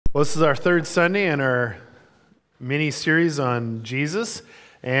Well, this is our third Sunday in our mini-series on Jesus,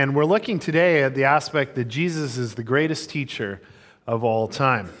 and we're looking today at the aspect that Jesus is the greatest teacher of all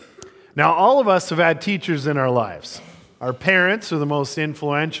time. Now, all of us have had teachers in our lives. Our parents are the most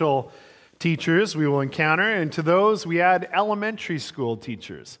influential teachers we will encounter, and to those we add elementary school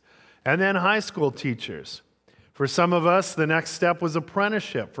teachers, and then high school teachers. For some of us, the next step was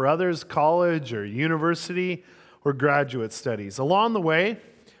apprenticeship. For others, college or university or graduate studies. Along the way,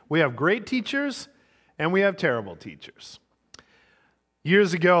 we have great teachers, and we have terrible teachers.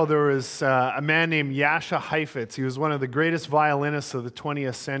 Years ago, there was a man named Jascha Heifetz. He was one of the greatest violinists of the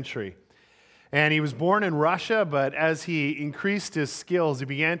 20th century. And he was born in Russia, but as he increased his skills, he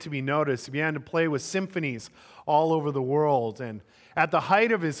began to be noticed. He began to play with symphonies all over the world. And at the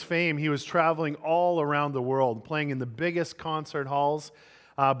height of his fame, he was traveling all around the world, playing in the biggest concert halls.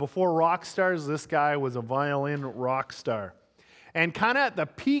 Before rock stars, this guy was a violin rock star. And kind of at the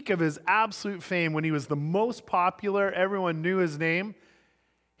peak of his absolute fame, when he was the most popular, everyone knew his name,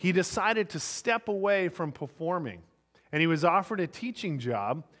 he decided to step away from performing. And he was offered a teaching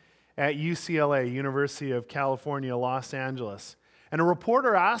job at UCLA, University of California, Los Angeles. And a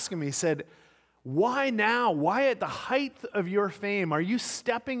reporter asked him, he said, "Why now? Why at the height of your fame are you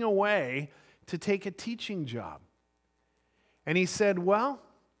stepping away to take a teaching job?" And he said, well,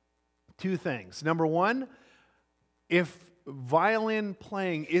 two things. Number one, if violin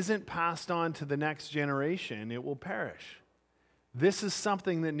playing isn't passed on to the next generation, it will perish. This is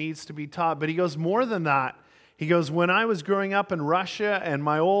something that needs to be taught. But he goes more than that. He goes, when I was growing up in Russia and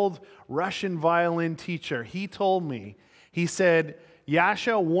my old Russian violin teacher, he told me, he said,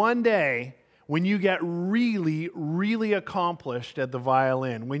 "Jascha, one day when you get really, really accomplished at the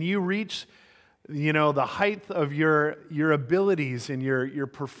violin, when you reach the height of your abilities and your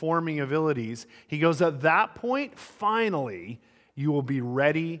performing abilities," he goes, "at that point, finally, you will be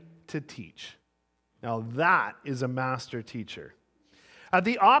ready to teach." Now, that is a master teacher. At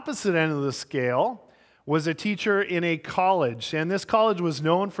the opposite end of the scale was a teacher in a college, and this college was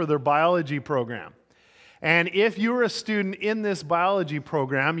known for their biology program. And if you were a student in this biology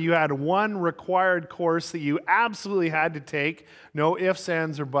program, you had one required course that you absolutely had to take, no ifs,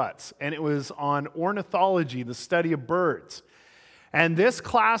 ands, or buts. And it was on ornithology, the study of birds. And this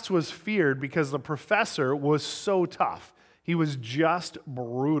class was feared because the professor was so tough. He was just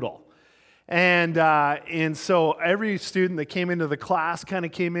brutal. And so every student that came into the class kind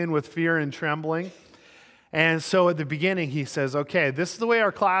of came in with fear and trembling. And so at the beginning, he says, okay, this is the way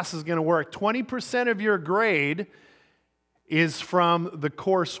our class is going to work. 20% of your grade is from the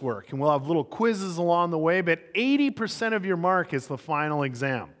coursework. And we'll have little quizzes along the way, but 80% of your mark is the final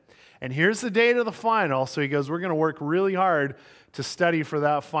exam. And here's the date of the final. So he goes, we're going to work really hard to study for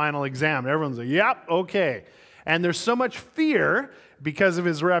that final exam. And everyone's like, yep, okay. And there's so much fear because of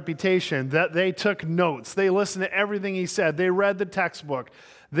his reputation that they took notes. They listened to everything he said. They read the textbook.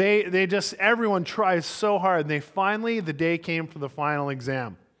 Everyone tries so hard. And the day came for the final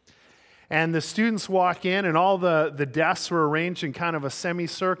exam. And the students walk in, and all the desks were arranged in kind of a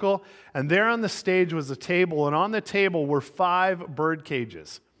semicircle. And there on the stage was a table, and on the table were 5 bird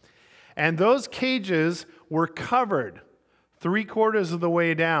cages. And those cages were covered 3/4 of the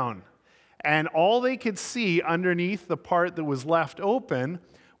way down. And all they could see underneath the part that was left open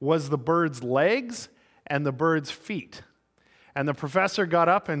was the bird's legs and the bird's feet. And the professor got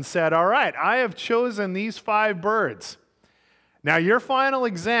up and said, all right, I have chosen these 5 birds. Now your final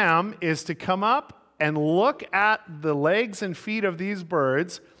exam is to come up and look at the legs and feet of these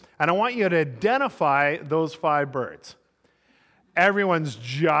birds, and I want you to identify those 5 birds. Everyone's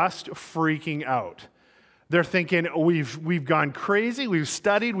just freaking out. They're thinking, we've gone crazy, we've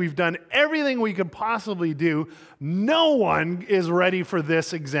studied, we've done everything we could possibly do. No one is ready for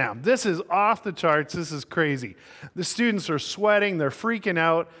this exam. This is off the charts, this is crazy. The students are sweating, they're freaking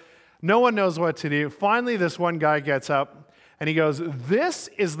out. No one knows what to do. Finally, this one guy gets up and he goes, "This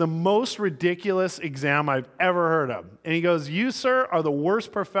is the most ridiculous exam I've ever heard of." And he goes, "You, sir, are the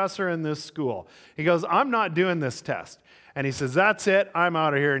worst professor in this school." He goes, "I'm not doing this test." And he says, "That's it, I'm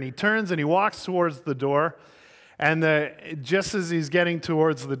out of here." And he turns and he walks towards the door. And just as he's getting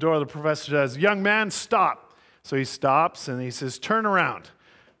towards the door, the professor says, "Young man, stop." So he stops and he says, "Turn around."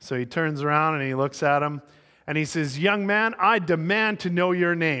 So he turns around and he looks at him. And he says, "Young man, I demand to know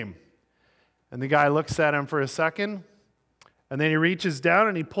your name." And the guy looks at him for a second. And then he reaches down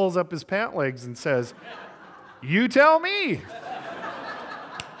and he pulls up his pant legs and says, "You tell me."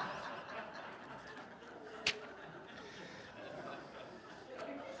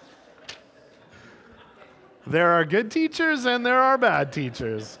 There are good teachers and there are bad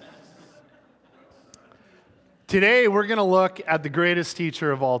teachers. Today, we're going to look at the greatest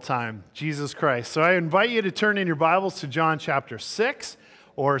teacher of all time, Jesus Christ. So I invite you to turn in your Bibles to John chapter 6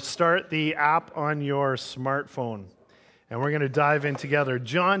 or start the app on your smartphone. And we're going to dive in together.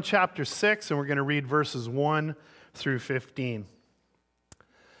 John chapter 6, and we're going to read verses 1 through 15.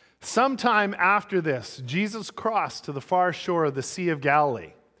 Sometime after this, Jesus crossed to the far shore of the Sea of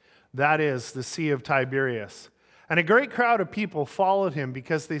Galilee, that is, the Sea of Tiberias. And a great crowd of people followed him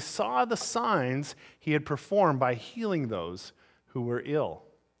because they saw the signs he had performed by healing those who were ill.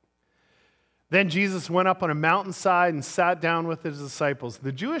 Then Jesus went up on a mountainside and sat down with his disciples.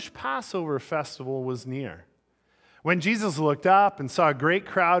 The Jewish Passover festival was near. When Jesus looked up and saw a great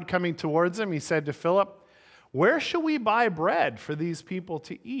crowd coming towards him, he said to Philip, "Where shall we buy bread for these people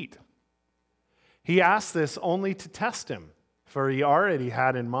to eat?" He asked this only to test him, for he already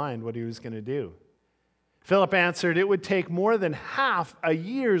had in mind what he was going to do. Philip answered, "It would take more than half a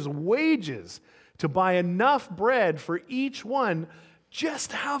year's wages to buy enough bread for each one just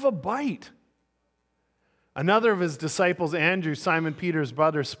to have a bite." Another of his disciples, Andrew, Simon Peter's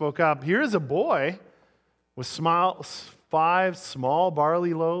brother, spoke up, "Here's a boy with 5 small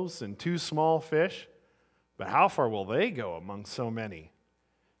barley loaves and 2 small fish, but how far will they go among so many?"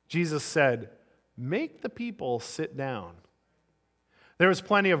 Jesus said, "Make the people sit down." There was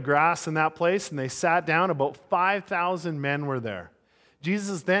plenty of grass in that place, and they sat down. About 5,000 men were there.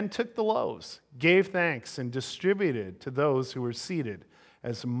 Jesus then took the loaves, gave thanks, and distributed to those who were seated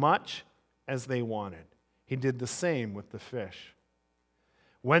as much as they wanted. He did the same with the fish.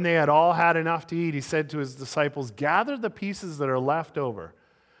 When they had all had enough to eat, he said to his disciples, "Gather the pieces that are left over.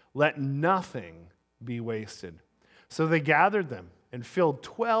 Let nothing be wasted." So they gathered them and filled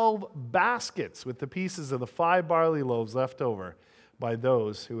 12 baskets with the pieces of the 5 barley loaves left over by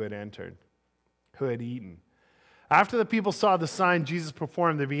those who had eaten. After the people saw the sign Jesus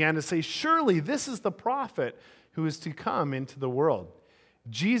performed, they began to say, "Surely this is the prophet who is to come into the world."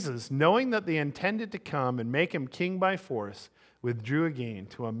 Jesus, knowing that they intended to come and make him king by force, withdrew again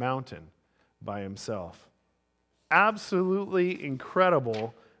to a mountain by himself. Absolutely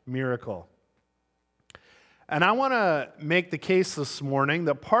incredible miracle. And I want to make the case this morning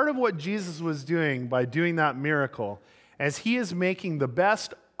that part of what Jesus was doing by doing that miracle as he is making the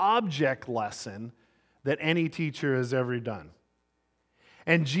best object lesson that any teacher has ever done.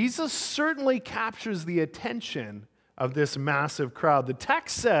 And Jesus certainly captures the attention of this massive crowd. The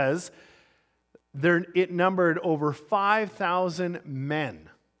text says it numbered over 5,000 men.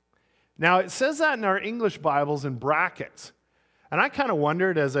 Now, it says that in our English Bibles in brackets. And I kind of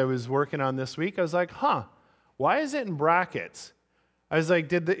wondered as I was working on this week, I was like, why is it in brackets? I was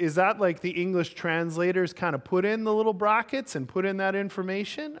like, is that like the English translators kind of put in the little brackets and put in that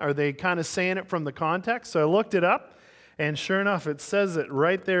information? Are they kind of saying it from the context? So I looked it up, and sure enough, it says it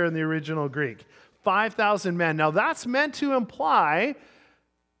right there in the original Greek. 5,000 men. Now that's meant to imply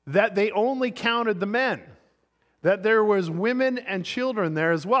that they only counted the men, that there was women and children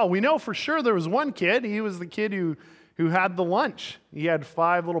there as well. We know for sure there was one kid. He was the kid who had the lunch. He had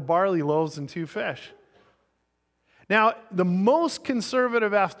 5 little barley loaves and 2 fish. Now, the most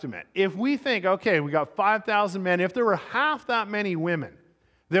conservative estimate, if we think, okay, we got 5,000 men, if there were half that many women,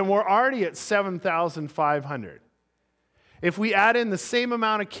 then we're already at 7,500. If we add in the same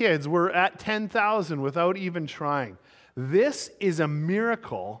amount of kids, we're at 10,000 without even trying. This is a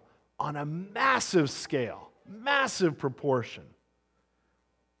miracle on a massive scale, massive proportion.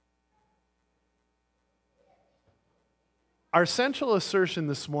 Our central assertion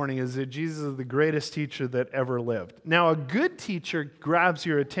this morning is that Jesus is the greatest teacher that ever lived. Now, a good teacher grabs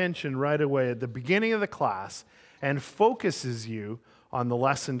your attention right away at the beginning of the class and focuses you on the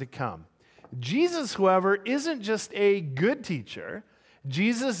lesson to come. Jesus, however, isn't just a good teacher.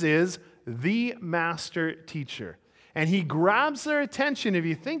 Jesus is the master teacher. And he grabs their attention, if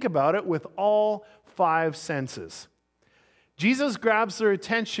you think about it, with all 5 senses. Jesus grabs their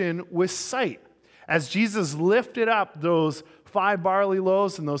attention with sight. As Jesus lifted up those 5 barley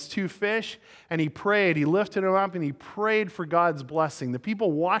loaves and those 2 fish, and he prayed, he lifted them up and he prayed for God's blessing. The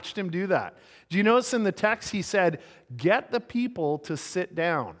people watched him do that. Do you notice in the text he said, "Get the people to sit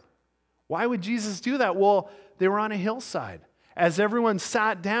down"? Why would Jesus do that? Well, they were on a hillside. As everyone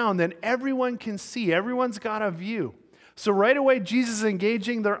sat down, then everyone can see. Everyone's got a view. So right away, Jesus is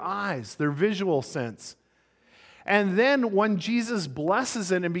engaging their eyes, their visual sense. And then when Jesus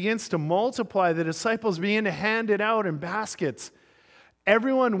blesses it and begins to multiply, the disciples begin to hand it out in baskets.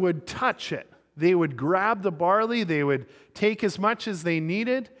 Everyone would touch it. They would grab the barley. They would take as much as they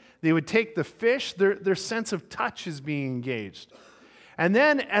needed. They would take the fish. Their sense of touch is being engaged. And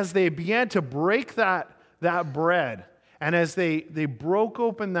then as they began to break that bread And as they broke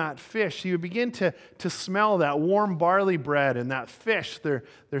open that fish, you would begin to smell that warm barley bread and that fish. Their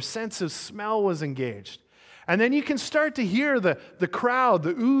sense of smell was engaged. And then you can start to hear the crowd,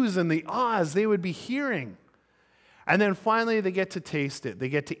 the oohs and the ahs they would be hearing. And then finally they get to taste it. They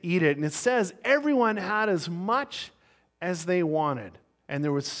get to eat it. And it says everyone had as much as they wanted. And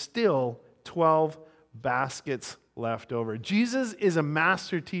there was still 12 baskets left over. Jesus is a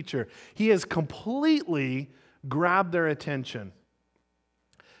master teacher. He has completely grabbed their attention.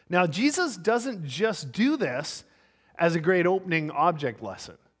 Now, Jesus doesn't just do this as a great opening object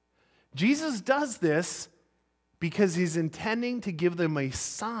lesson. Jesus does this because he's intending to give them a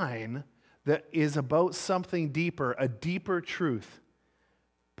sign that is about something deeper, a deeper truth,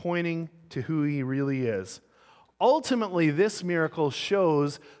 pointing to who he really is. Ultimately, this miracle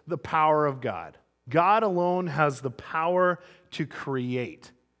shows the power of God. God alone has the power to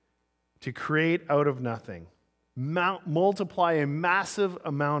create out of nothing, multiply a massive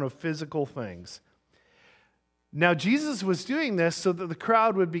amount of physical things. Now, Jesus was doing this so that the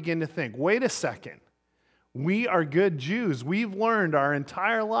crowd would begin to think, wait a second, we are good Jews. We've learned our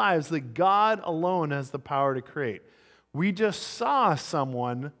entire lives that God alone has the power to create. We just saw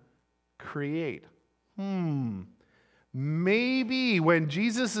someone create. Maybe when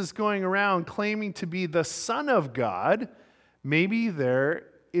Jesus is going around claiming to be the Son of God, maybe there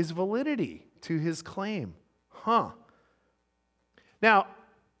is validity to his claim. Now,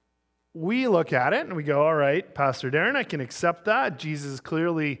 we look at it and we go, all right, Pastor Darren, I can accept that. Jesus is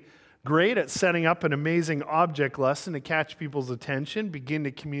clearly great at setting up an amazing object lesson to catch people's attention, begin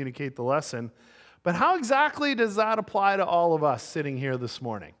to communicate the lesson. But how exactly does that apply to all of us sitting here this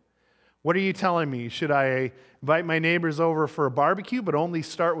morning? What are you telling me? Should I invite my neighbors over for a barbecue, but only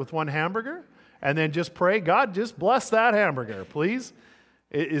start with one hamburger? And then just pray, God, just bless that hamburger, please?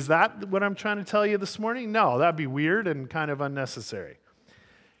 Is that what I'm trying to tell you this morning? No, that'd be weird and kind of unnecessary.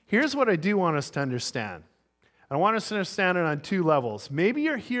 Here's what I do want us to understand. I want us to understand it on two levels. Maybe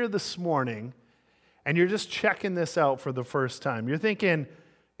you're here this morning and you're just checking this out for the first time. You're thinking,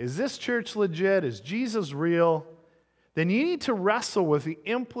 is this church legit? Is Jesus real? Then you need to wrestle with the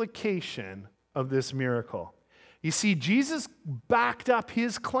implication of this miracle. You see, Jesus backed up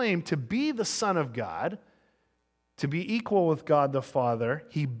his claim to be the Son of God, to be equal with God the Father.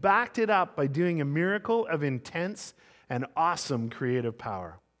 He backed it up by doing a miracle of intense and awesome creative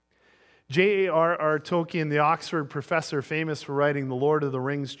power. J.R.R. Tolkien, the Oxford professor famous for writing the Lord of the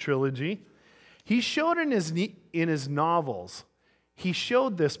Rings trilogy, he showed in his novels, he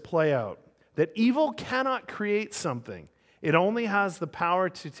showed this play out, that evil cannot create something. It only has the power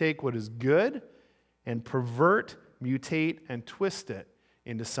to take what is good and pervert, mutate, and twist it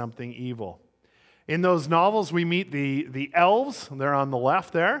into something evil. In those novels, we meet the elves, they're on the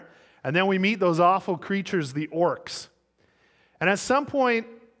left there, and then we meet those awful creatures, the orcs. And at some point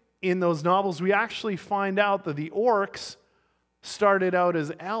in those novels, we actually find out that the orcs started out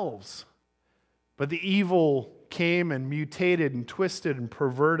as elves, but the evil came and mutated and twisted and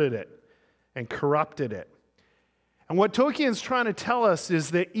perverted it and corrupted it. And what Tolkien's trying to tell us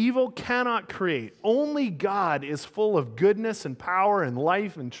is that evil cannot create. Only God is full of goodness and power and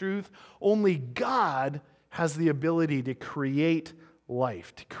life and truth. Only God has the ability to create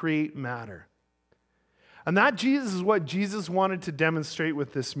life, to create matter. And that is what Jesus wanted to demonstrate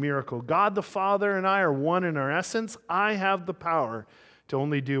with this miracle. God the Father and I are one in our essence. I have the power to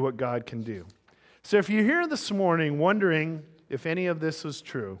only do what God can do. So if you're here this morning wondering if any of this is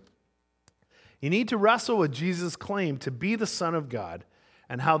true, you need to wrestle with Jesus' claim to be the Son of God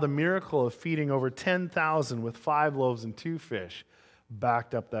and how the miracle of feeding over 10,000 with 5 loaves and 2 fish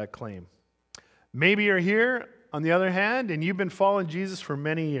backed up that claim. Maybe you're here, on the other hand, and you've been following Jesus for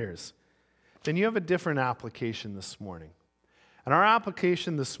many years. Then you have a different application this morning. And our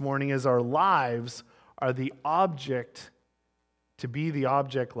application this morning is our lives are the object, to be the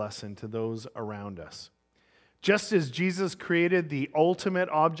object lesson to those around us. Just as Jesus created the ultimate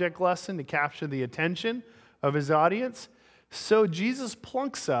object lesson to capture the attention of his audience, so Jesus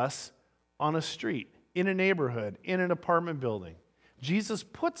plunks us on a street, in a neighborhood, in an apartment building. Jesus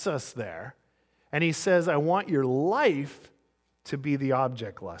puts us there, and he says, I want your life to be the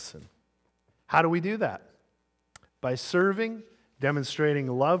object lesson. How do we do that? By serving, demonstrating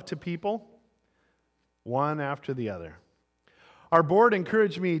love to people, one after the other. Our board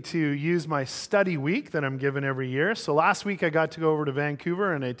encouraged me to use my study week that I'm given every year. So last week I got to go over to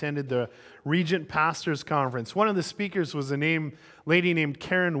Vancouver and I attended the Regent Pastors Conference. One of the speakers was a lady named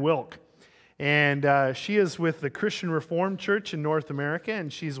Karen Wilk. And she is with the Christian Reformed Church in North America,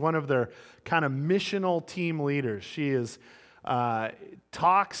 and she's one of their kind of missional team leaders. She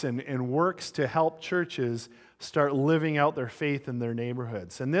talks and works to help churches start living out their faith in their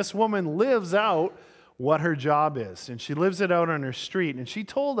neighborhoods. And this woman lives out what her job is, and she lives it out on her street. And she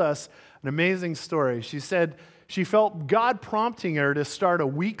told us an amazing story. She said she felt God prompting her to start a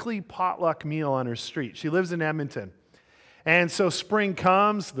weekly potluck meal on her street. She lives in Edmonton. And so spring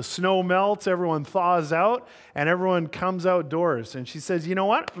comes, the snow melts, everyone thaws out, and everyone comes outdoors. And she says, you know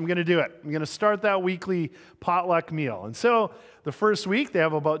what? I'm going to do it. I'm going to start that weekly potluck meal. And so the first week, they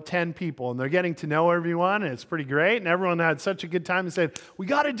have about 10 people, and they're getting to know everyone, and it's pretty great. And everyone had such a good time and said, we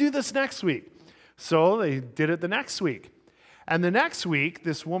got to do this next week. So they did it the next week. And the next week,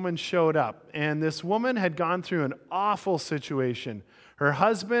 this woman showed up, and this woman had gone through an awful situation. Her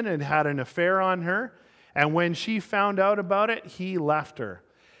husband had had an affair on her, and when she found out about it, he left her.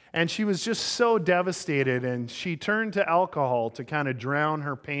 And she was just so devastated, and she turned to alcohol to kind of drown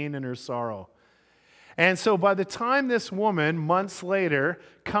her pain and her sorrow. And so by the time this woman, months later,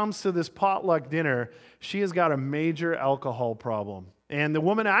 comes to this potluck dinner, she has got a major alcohol problem. And the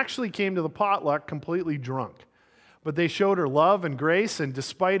woman actually came to the potluck completely drunk. But they showed her love and grace, and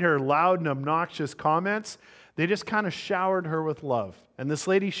despite her loud and obnoxious comments, they just kind of showered her with love. And this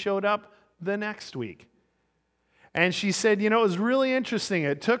lady showed up the next week. And she said, it was really interesting.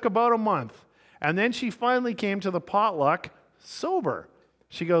 It took about a month. And then she finally came to the potluck sober.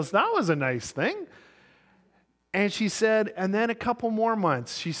 She goes, that was a nice thing. And she said, and then a couple more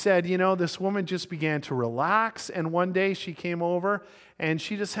months, she said, this woman just began to relax. And one day she came over and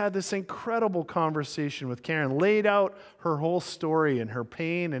she just had this incredible conversation with Karen, laid out her whole story and her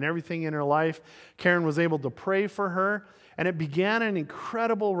pain and everything in her life. Karen was able to pray for her, and it began an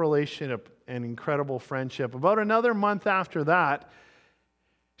incredible relationship, an incredible friendship. About another month after that,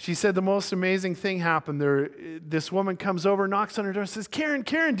 she said the most amazing thing happened. This woman comes over, knocks on her door, and says, Karen,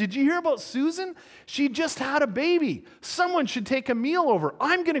 did you hear about Susan? She just had a baby. Someone should take a meal over.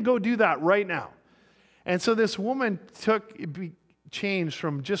 I'm going to go do that right now. And so this woman changed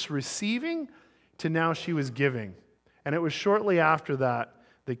from just receiving to now she was giving. And it was shortly after that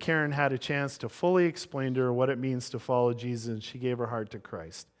Karen had a chance to fully explain to her what it means to follow Jesus, and she gave her heart to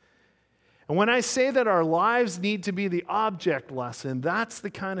Christ. And when I say that our lives need to be the object lesson, that's the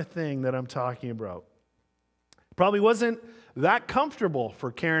kind of thing that I'm talking about. Probably wasn't that comfortable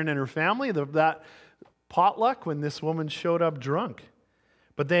for Karen and her family, that potluck, when this woman showed up drunk.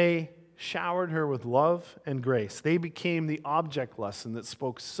 But they showered her with love and grace. They became the object lesson that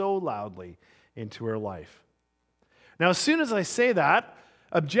spoke so loudly into her life. Now, as soon as I say that,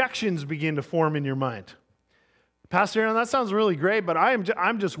 objections begin to form in your mind. Pastor Aaron, that sounds really great, but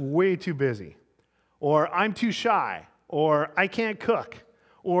I'm just way too busy. Or I'm too shy. Or I can't cook.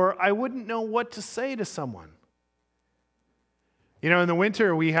 Or I wouldn't know what to say to someone. In the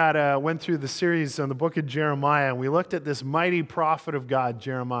winter, we went through the series on the book of Jeremiah, and we looked at this mighty prophet of God,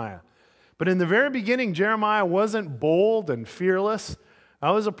 Jeremiah. But in the very beginning, Jeremiah wasn't bold and fearless. That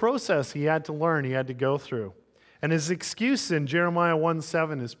was a process he had to learn, he had to go through. And his excuse in Jeremiah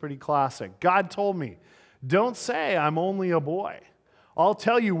 1:7 is pretty classic. God told me, don't say I'm only a boy. I'll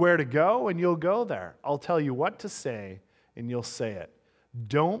tell you where to go and you'll go there. I'll tell you what to say and you'll say it.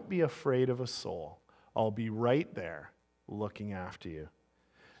 Don't be afraid of a soul. I'll be right there looking after you.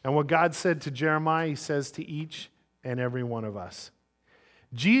 And what God said to Jeremiah, he says to each and every one of us.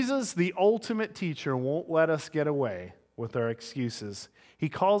 Jesus, the ultimate teacher, won't let us get away with our excuses. He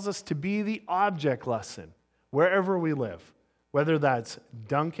calls us to be the object lesson wherever we live, whether that's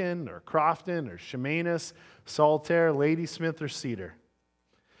Duncan or Crofton or Chemainus, Saltaire, Ladysmith, or Cedar.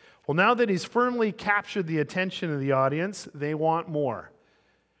 Well, now that he's firmly captured the attention of the audience, they want more.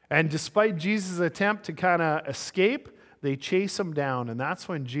 And despite Jesus' attempt to kind of escape, they chase him down, and that's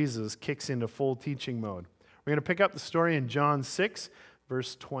when Jesus kicks into full teaching mode. We're going to pick up the story in John 6,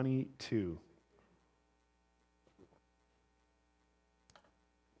 verse 22.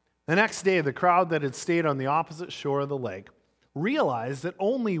 The next day, the crowd that had stayed on the opposite shore of the lake realized that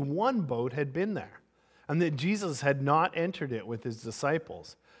only one boat had been there, and that Jesus had not entered it with his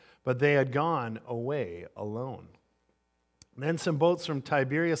disciples, but they had gone away alone. Then some boats from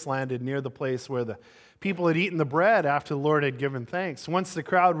Tiberias landed near the place where the people had eaten the bread after the Lord had given thanks. Once the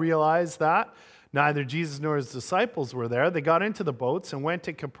crowd realized that neither Jesus nor his disciples were there, they got into the boats and went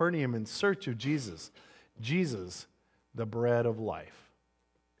to Capernaum in search of Jesus, the bread of life.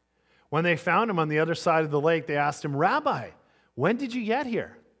 When they found him on the other side of the lake, they asked him, Rabbi, when did you get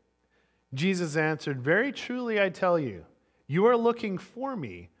here? Jesus answered, very truly I tell you, you are looking for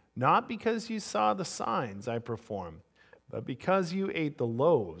me, not because you saw the signs I performed, but because you ate the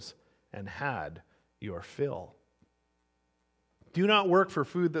loaves and had your fill. Do not work for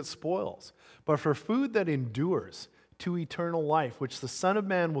food that spoils, but for food that endures to eternal life, which the Son of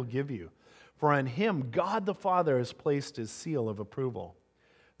Man will give you. for on him God the Father has placed his seal of approval."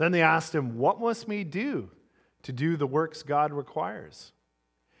 Then they asked him, "What must we do to do the works God requires?"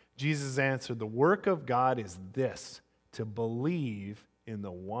 Jesus answered, "The work of God is this, to believe in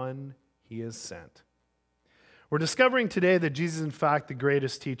the one he has sent." We're discovering today that Jesus is in fact the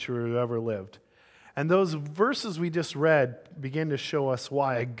greatest teacher who ever lived. And those verses we just read begin to show us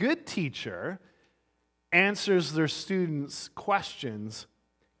why. A good teacher answers their students' questions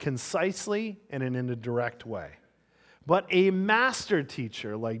concisely and in a direct way. But a master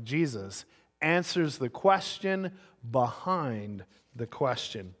teacher like Jesus answers the question behind the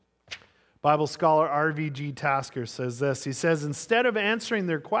question. Bible scholar R.V.G. Tasker says this. He says, instead of answering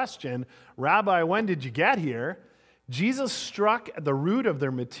their question, "Rabbi, when did you get here?" Jesus struck at the root of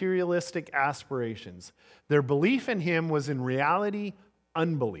their materialistic aspirations. Their belief in him was in reality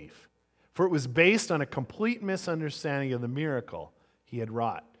unbelief, for it was based on a complete misunderstanding of the miracle he had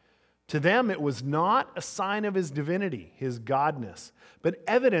wrought. To them, it was not a sign of his divinity, his godness, but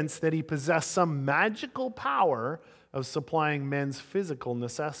evidence that he possessed some magical power of supplying men's physical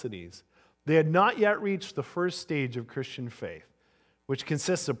necessities. They had not yet reached the first stage of Christian faith, which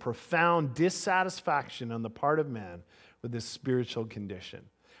consists of profound dissatisfaction on the part of man with his spiritual condition.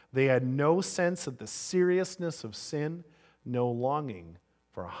 They had no sense of the seriousness of sin, no longing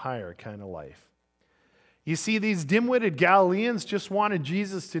for a higher kind of life. You see, these dim-witted Galileans just wanted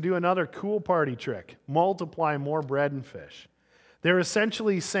Jesus to do another cool party trick, multiply more bread and fish. They're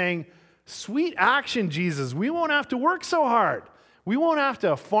essentially saying, "Sweet action, Jesus. We won't have to work so hard. We won't have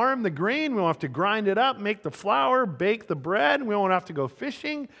to farm the grain. We won't have to grind it up, make the flour, bake the bread. We won't have to go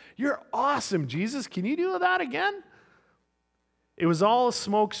fishing. You're awesome, Jesus. Can you do that again?" It was all a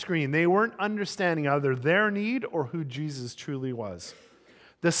smokescreen. They weren't understanding either their need or who Jesus truly was.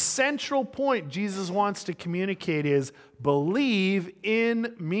 The central point Jesus wants to communicate is, believe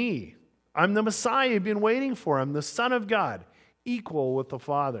in me. I'm the Messiah you've been waiting for. I'm the Son of God, equal with the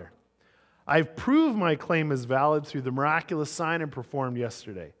Father. I've proved my claim is valid through the miraculous sign I performed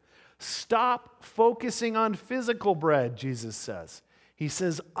yesterday. Stop focusing on physical bread, Jesus says. He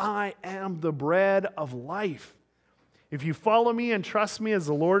says, I am the bread of life. If you follow me and trust me as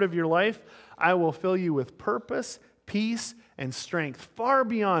the Lord of your life, I will fill you with purpose, peace, and strength far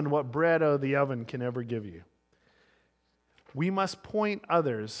beyond what bread out of the oven can ever give you. We must point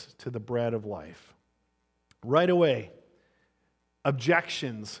others to the bread of life. Right away,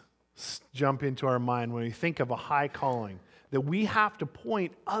 objections jump into our mind when we think of a high calling, that we have to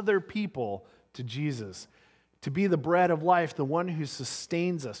point other people to Jesus, to be the bread of life, the one who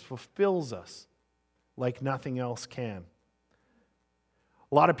sustains us, fulfills us like nothing else can.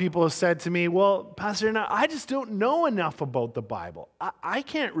 A lot of people have said to me, well, Pastor, I just don't know enough about the Bible. I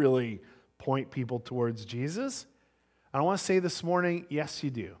can't really point people towards Jesus. I want to say this morning, yes, you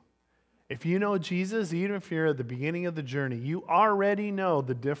do. If you know Jesus, even if you're at the beginning of the journey, you already know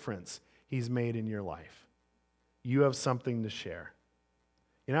the difference he's made in your life. You have something to share.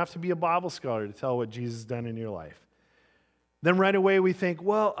 You don't have to be a Bible scholar to tell what Jesus has done in your life. Then right away we think,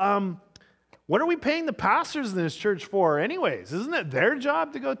 well, what are we paying the pastors in this church for anyways? Isn't it their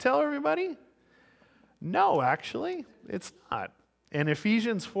job to go tell everybody? No, actually, it's not. And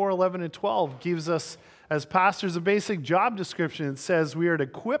Ephesians 4:11 and 12 gives us, as pastors, a basic job description. It says we are to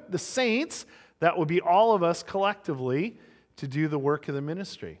equip the saints, that would be all of us collectively, to do the work of the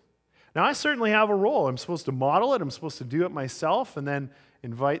ministry. Now, I certainly have a role. I'm supposed to model it. I'm supposed to do it myself and then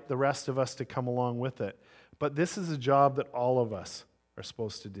invite the rest of us to come along with it. But this is a job that all of us are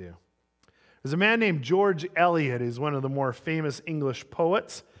supposed to do. There's a man named George Eliot. He's one of the more famous English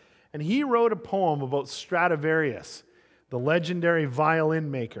poets, and he wrote a poem about Stradivarius, the legendary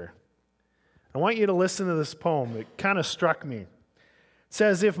violin maker. I want you to listen to this poem. It kind of struck me. It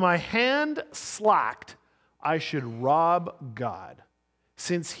says, if my hand slacked, I should rob God,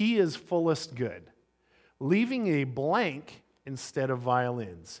 since he is fullest good, leaving a blank instead of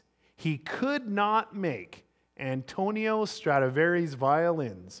violins. He could not make Antonio Stradivari's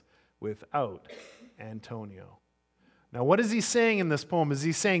violins without Antonio. Now, what is he saying in this poem? Is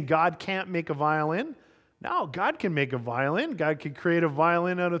he saying God can't make a violin? No, God can make a violin. God could create a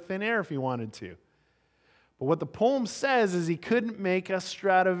violin out of thin air if he wanted to. But what the poem says is he couldn't make a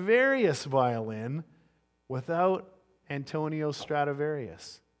Stradivarius violin without Antonio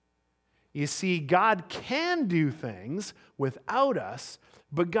Stradivarius. You see, God can do things without us,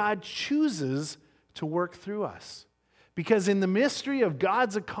 but God chooses to work through us. Because in the mystery of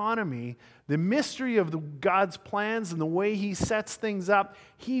God's economy, the mystery of God's plans and the way he sets things up,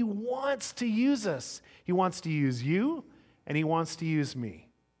 he wants to use us. He wants to use you, and he wants to use me.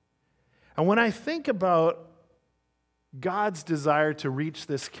 And when I think about God's desire to reach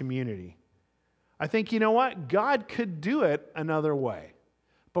this community, I think, you know what? God could do it another way.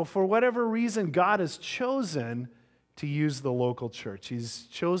 But for whatever reason, God has chosen to use the local church. He's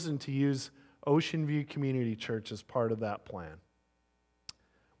chosen to use Ocean View Community Church as part of that plan. I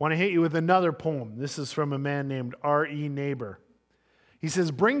want to hit you with another poem. This is from a man named R.E. Neighbor. He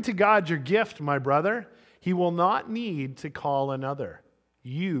says, "Bring to God your gift, my brother. He will not need to call another.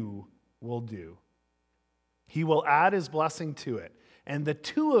 You will do. He will add his blessing to it, and the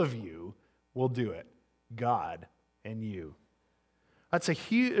two of you will do it, God and you."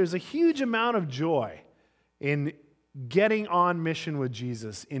 There's a huge amount of joy in getting on mission with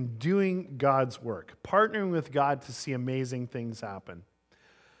Jesus, in doing God's work, partnering with God to see amazing things happen.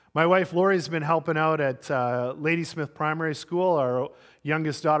 My wife Lori's been helping out at Ladysmith Primary School. Our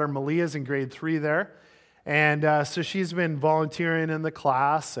youngest daughter Malia's in grade 3 there. And so she's been volunteering in the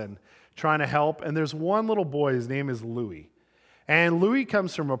class and trying to help. And there's one little boy, his name is Louis. And Louis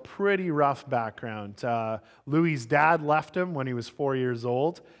comes from a pretty rough background. Louis's dad left him when he was 4 years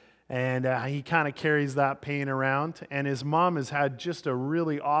old. And he kind of carries that pain around. And his mom has had just a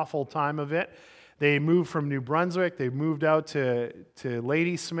really awful time of it. They moved from New Brunswick. They moved out to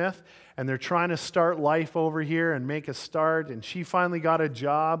Ladysmith. And they're trying to start life over here and make a start. And she finally got a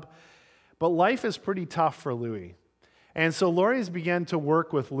job. But life is pretty tough for Louis. And so Lori's began to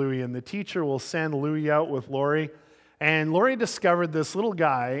work with Louis. And the teacher will send Louis out with Lori. And Lori discovered this little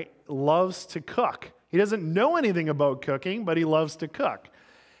guy loves to cook. He doesn't know anything about cooking, but he loves to cook.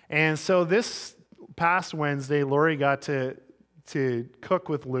 And so this past Wednesday, Lori got to cook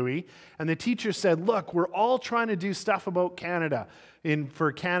with Louis. And the teacher said, look, we're all trying to do stuff about Canada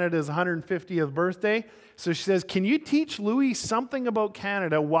for Canada's 150th birthday. So she says, can you teach Louis something about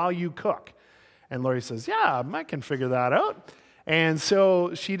Canada while you cook? And Lori says, yeah, I can figure that out. And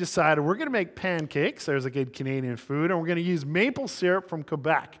so she decided we're going to make pancakes. There's a good Canadian food. And we're going to use maple syrup from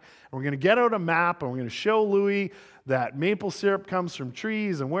Quebec. And we're going to get out a map and we're going to show Louis that maple syrup comes from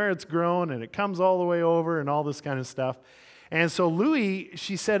trees and where it's grown and it comes all the way over and all this kind of stuff. And so Louis,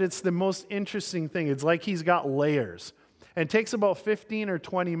 she said it's the most interesting thing. It's like he's got layers. And it takes about 15 or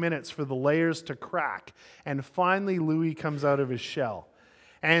 20 minutes for the layers to crack. And finally Louis comes out of his shell.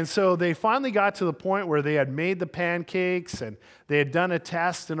 And so they finally got to the point where they had made the pancakes and they had done a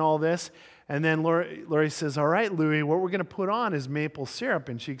test and all this. And then Lori says, all right, Louis, what we're going to put on is maple syrup.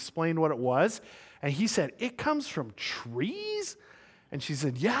 And she explained what it was. And he said, it comes from trees? And she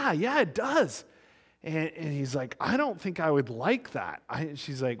said, yeah, it does. And he's like, I don't think I would like that.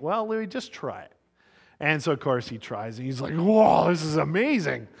 She's like, well, Louis, just try it. And so, of course, he tries. And he's like, whoa, this is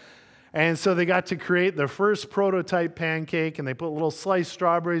amazing. And so they got to create their first prototype pancake, and they put little sliced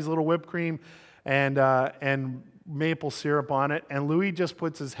strawberries, little whipped cream, and maple syrup on it. And Louis just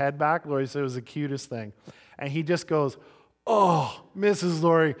puts his head back. Lori said it was the cutest thing. And he just goes, oh, Mrs.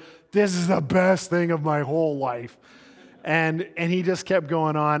 Lori, this is the best thing of my whole life. And he just kept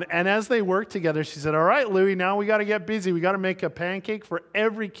going on. And as they worked together, she said, all right, Louis, now we got to get busy. We got to make a pancake for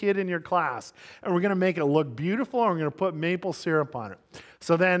every kid in your class. And we're going to make it look beautiful, and we're going to put maple syrup on it.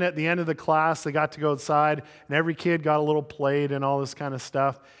 So then at the end of the class, they got to go outside, and every kid got a little plate and all this kind of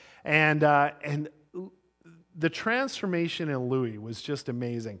stuff. And the transformation in Louis was just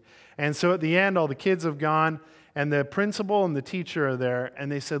amazing. And so at the end, all the kids have gone, and the principal and the teacher are there, and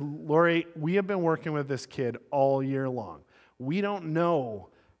they said, Lori, we have been working with this kid all year long. We don't know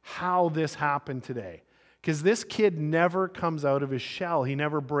how this happened today, because this kid never comes out of his shell. He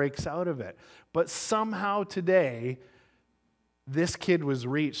never breaks out of it. But somehow today, this kid was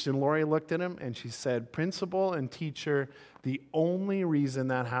reached, and Lori looked at him, and she said, principal and teacher, the only reason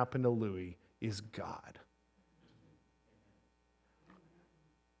that happened to Louis is God.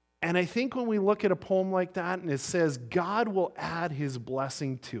 And I think when we look at a poem like that and it says, God will add his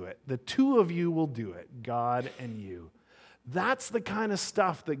blessing to it. The two of you will do it, God and you. That's the kind of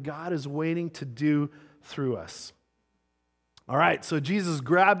stuff that God is waiting to do through us. All right, so Jesus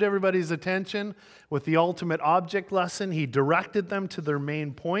grabbed everybody's attention with the ultimate object lesson. He directed them to their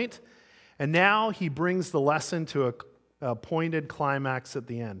main point. And now he brings the lesson to a pointed climax at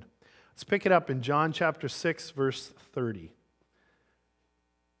the end. Let's pick it up in John chapter 6, verse 30.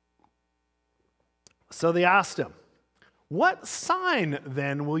 So they asked him, what sign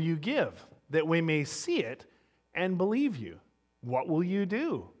then will you give that we may see it and believe you? What will you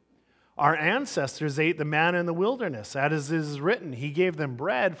do? Our ancestors ate the manna in the wilderness, as is written, he gave them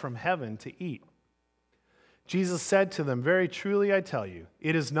bread from heaven to eat. Jesus said to them, very truly I tell you,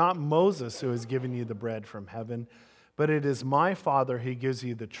 it is not Moses who has given you the bread from heaven, but it is my Father who gives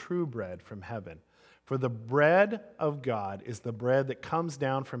you the true bread from heaven. For the bread of God is the bread that comes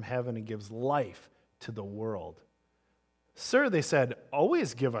down from heaven and gives life to the world. Sir, they said,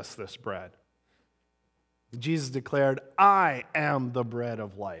 always give us this bread. Jesus declared, "I am the bread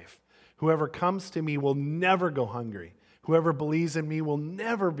of life. Whoever comes to me will never go hungry. Whoever believes in me will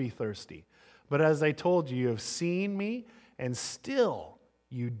never be thirsty. But as I told you, you have seen me, and still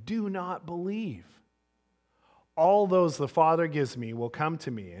you do not believe. All those the Father gives me will come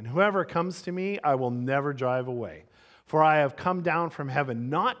to me, and whoever comes to me, I will never drive away. For I have come down from heaven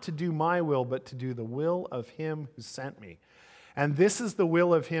not to do my will, but to do the will of him who sent me. And this is the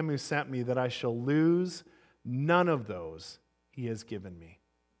will of him who sent me, that I shall lose none of those he has given me,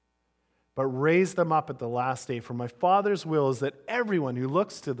 but raise them up at the last day. For my Father's will is that everyone who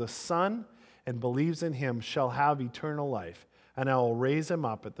looks to the Son and believes in him shall have eternal life, and I will raise him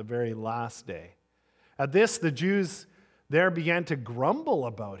up at the very last day." At this, the Jews there began to grumble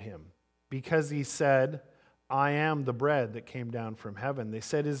about him, because he said, "I am the bread that came down from heaven." They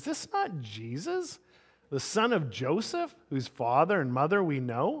said, "Is this not Jesus, the son of Joseph, whose father and mother we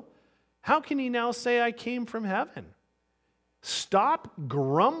know? How can he now say, 'I came from heaven'?" "Stop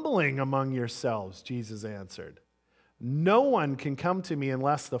grumbling among yourselves," Jesus answered. "No one can come to me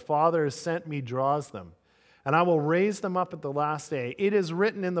unless the Father has sent me draws them, and I will raise them up at the last day. It is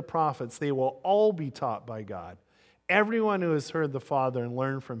written in the prophets, they will all be taught by God. Everyone who has heard the Father and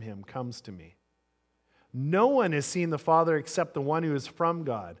learned from him comes to me. No one has seen the Father except the one who is from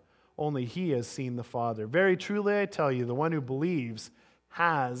God. Only he has seen the Father. Very truly I tell you, the one who believes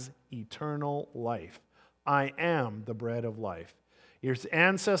has eternal life. I am the bread of life. Your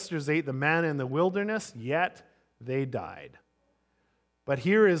ancestors ate the manna in the wilderness, yet they died. But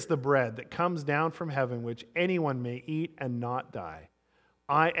here is the bread that comes down from heaven, which anyone may eat and not die.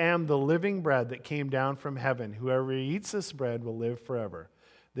 I am the living bread that came down from heaven. Whoever eats this bread will live forever.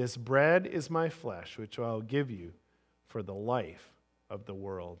 This bread is my flesh, which I will give you for the life of the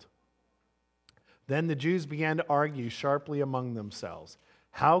world." Then the Jews began to argue sharply among themselves,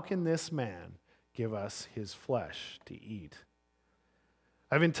 "How can this man give us his flesh to eat?"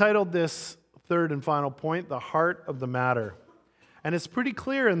 I've entitled this third and final point, "The Heart of the Matter." And it's pretty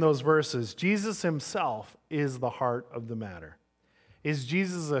clear in those verses, Jesus himself is the heart of the matter. Is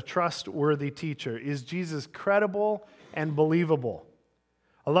Jesus a trustworthy teacher? Is Jesus credible and believable?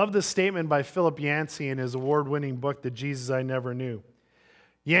 I love this statement by Philip Yancey in his award-winning book, The Jesus I Never Knew.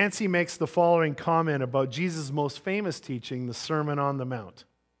 Yancey makes the following comment about Jesus' most famous teaching, the Sermon on the Mount.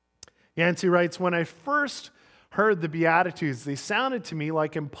 Yancey writes, "When I first heard the Beatitudes, they sounded to me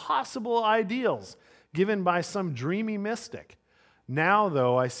like impossible ideals given by some dreamy mystic. Now,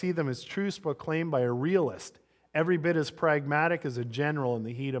 though, I see them as truths proclaimed by a realist, every bit as pragmatic as a general in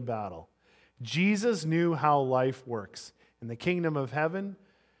the heat of battle. Jesus knew how life works in the kingdom of heaven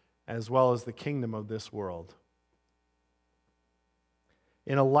as well as the kingdom of this world.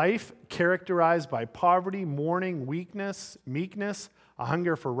 In a life characterized by poverty, mourning, weakness, meekness, a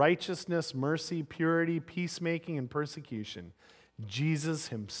hunger for righteousness, mercy, purity, peacemaking, and persecution, Jesus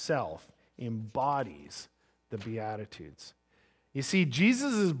himself embodies the Beatitudes." You see,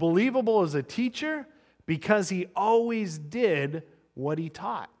 Jesus is believable as a teacher because he always did what he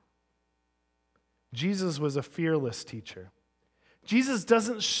taught. Jesus was a fearless teacher. Jesus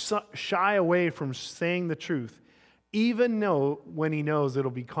doesn't shy away from saying the truth, even when he knows it'll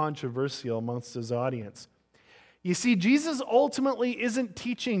be controversial amongst his audience. You see, Jesus ultimately isn't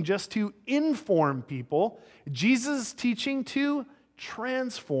teaching just to inform people. Jesus is teaching to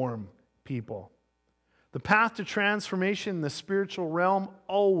transform people. The path to transformation in the spiritual realm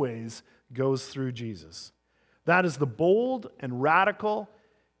always goes through Jesus. That is the bold and radical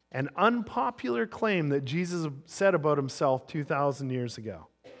and unpopular claim that Jesus said about himself 2,000 years ago.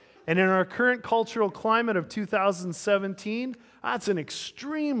 And in our current cultural climate of 2017, that's an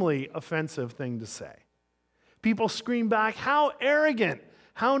extremely offensive thing to say. People scream back, "How arrogant,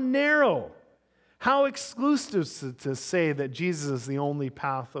 how narrow, how exclusive to say that Jesus is the only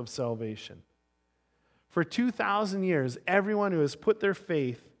path of salvation." For 2,000 years, everyone who has put their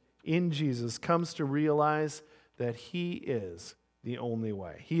faith in Jesus comes to realize that he is the only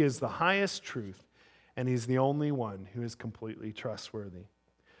way. He is the highest truth, and he's the only one who is completely trustworthy.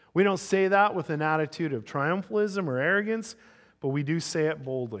 We don't say that with an attitude of triumphalism or arrogance, but we do say it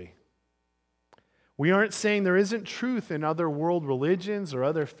boldly. We aren't saying there isn't truth in other world religions or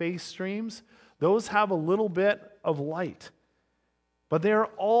other faith streams. Those have a little bit of light. But they are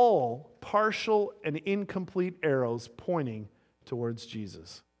all partial and incomplete arrows pointing towards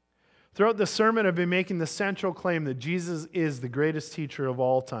Jesus. Throughout the sermon, I've been making the central claim that Jesus is the greatest teacher of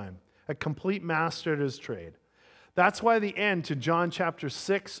all time, a complete master at his trade. That's why the end to John chapter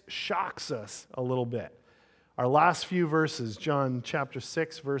 6 shocks us a little bit. Our last few verses, John chapter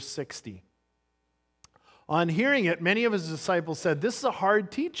 6, verse 60. On hearing it, many of his disciples said, "This is a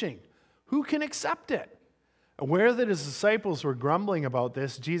hard teaching. Who can accept it?" Aware that his disciples were grumbling about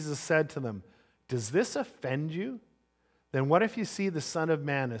this, Jesus said to them, "Does this offend you? Then what if you see the Son of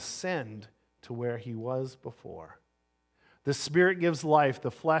Man ascend to where he was before? The Spirit gives life,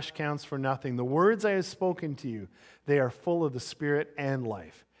 the flesh counts for nothing. The words I have spoken to you, they are full of the Spirit and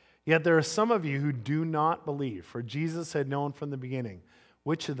life. Yet there are some of you who do not believe, for Jesus had known from the beginning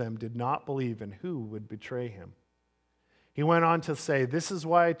which of them did not believe and who would betray him." He went on to say, "This is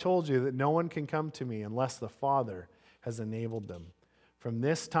why I told you that no one can come to me unless the Father has enabled them." From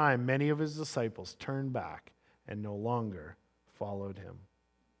this time, many of his disciples turned back and no longer followed him.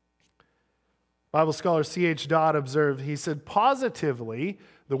 Bible scholar C.H. Dodd observed, he said, "Positively,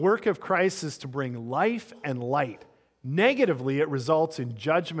 the work of Christ is to bring life and light. Negatively, it results in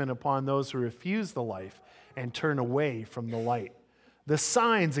judgment upon those who refuse the life and turn away from the light. The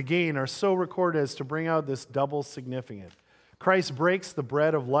signs, again, are so recorded as to bring out this double significance. Christ breaks the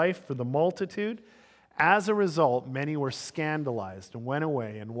bread of life for the multitude. As a result, many were scandalized and went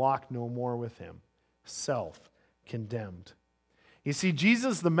away and walked no more with him, self-condemned." You see,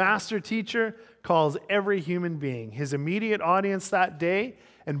 Jesus, the master teacher, calls every human being, his immediate audience that day,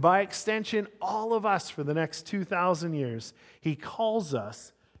 and by extension, all of us for the next 2,000 years. He calls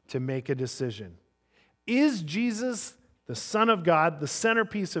us to make a decision. Is Jesus, the Son of God, the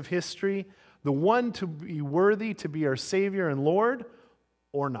centerpiece of history, the one to be worthy to be our Savior and Lord,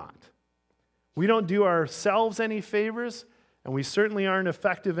 or not? We don't do ourselves any favors, and we certainly aren't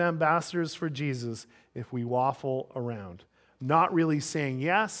effective ambassadors for Jesus if we waffle around. Not really saying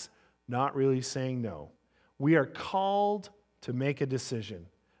yes, not really saying no. We are called to make a decision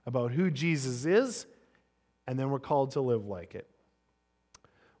about who Jesus is, and then we're called to live like it.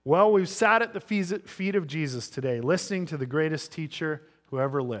 Well, we've sat at the feet of Jesus today, listening to the greatest teacher who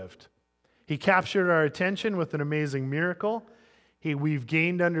ever lived. He captured our attention with an amazing miracle. We've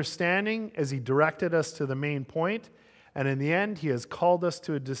gained understanding as he directed us to the main point, and in the end, he has called us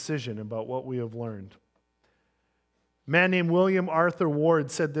to a decision about what we have learned. A man named William Arthur Ward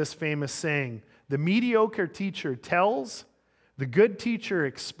said this famous saying, "The mediocre teacher tells, the good teacher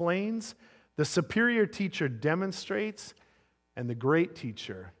explains, the superior teacher demonstrates, and the great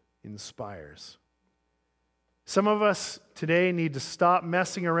teacher inspires." Some of us today need to stop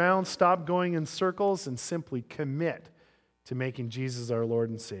messing around, stop going in circles, and simply commit to making Jesus our Lord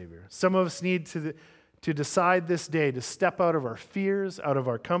and Savior. Some of us need to decide this day to step out of our fears, out of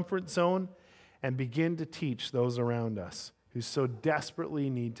our comfort zone, and begin to teach those around us who so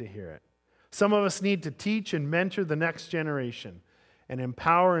desperately need to hear it. Some of us need to teach and mentor the next generation and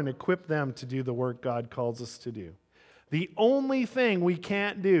empower and equip them to do the work God calls us to do. The only thing we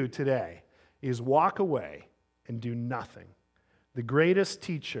can't do today is walk away and do nothing. The greatest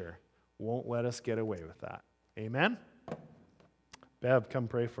teacher won't let us get away with that. Amen? Bev, come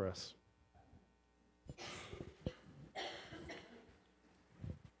pray for us.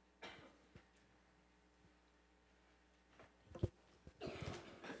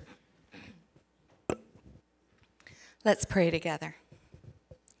 Let's pray together.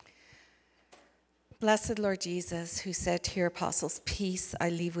 Blessed Lord Jesus, who said to your apostles, "Peace I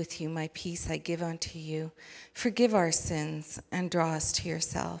leave with you, my peace I give unto you. Forgive our sins and draw us to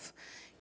yourself.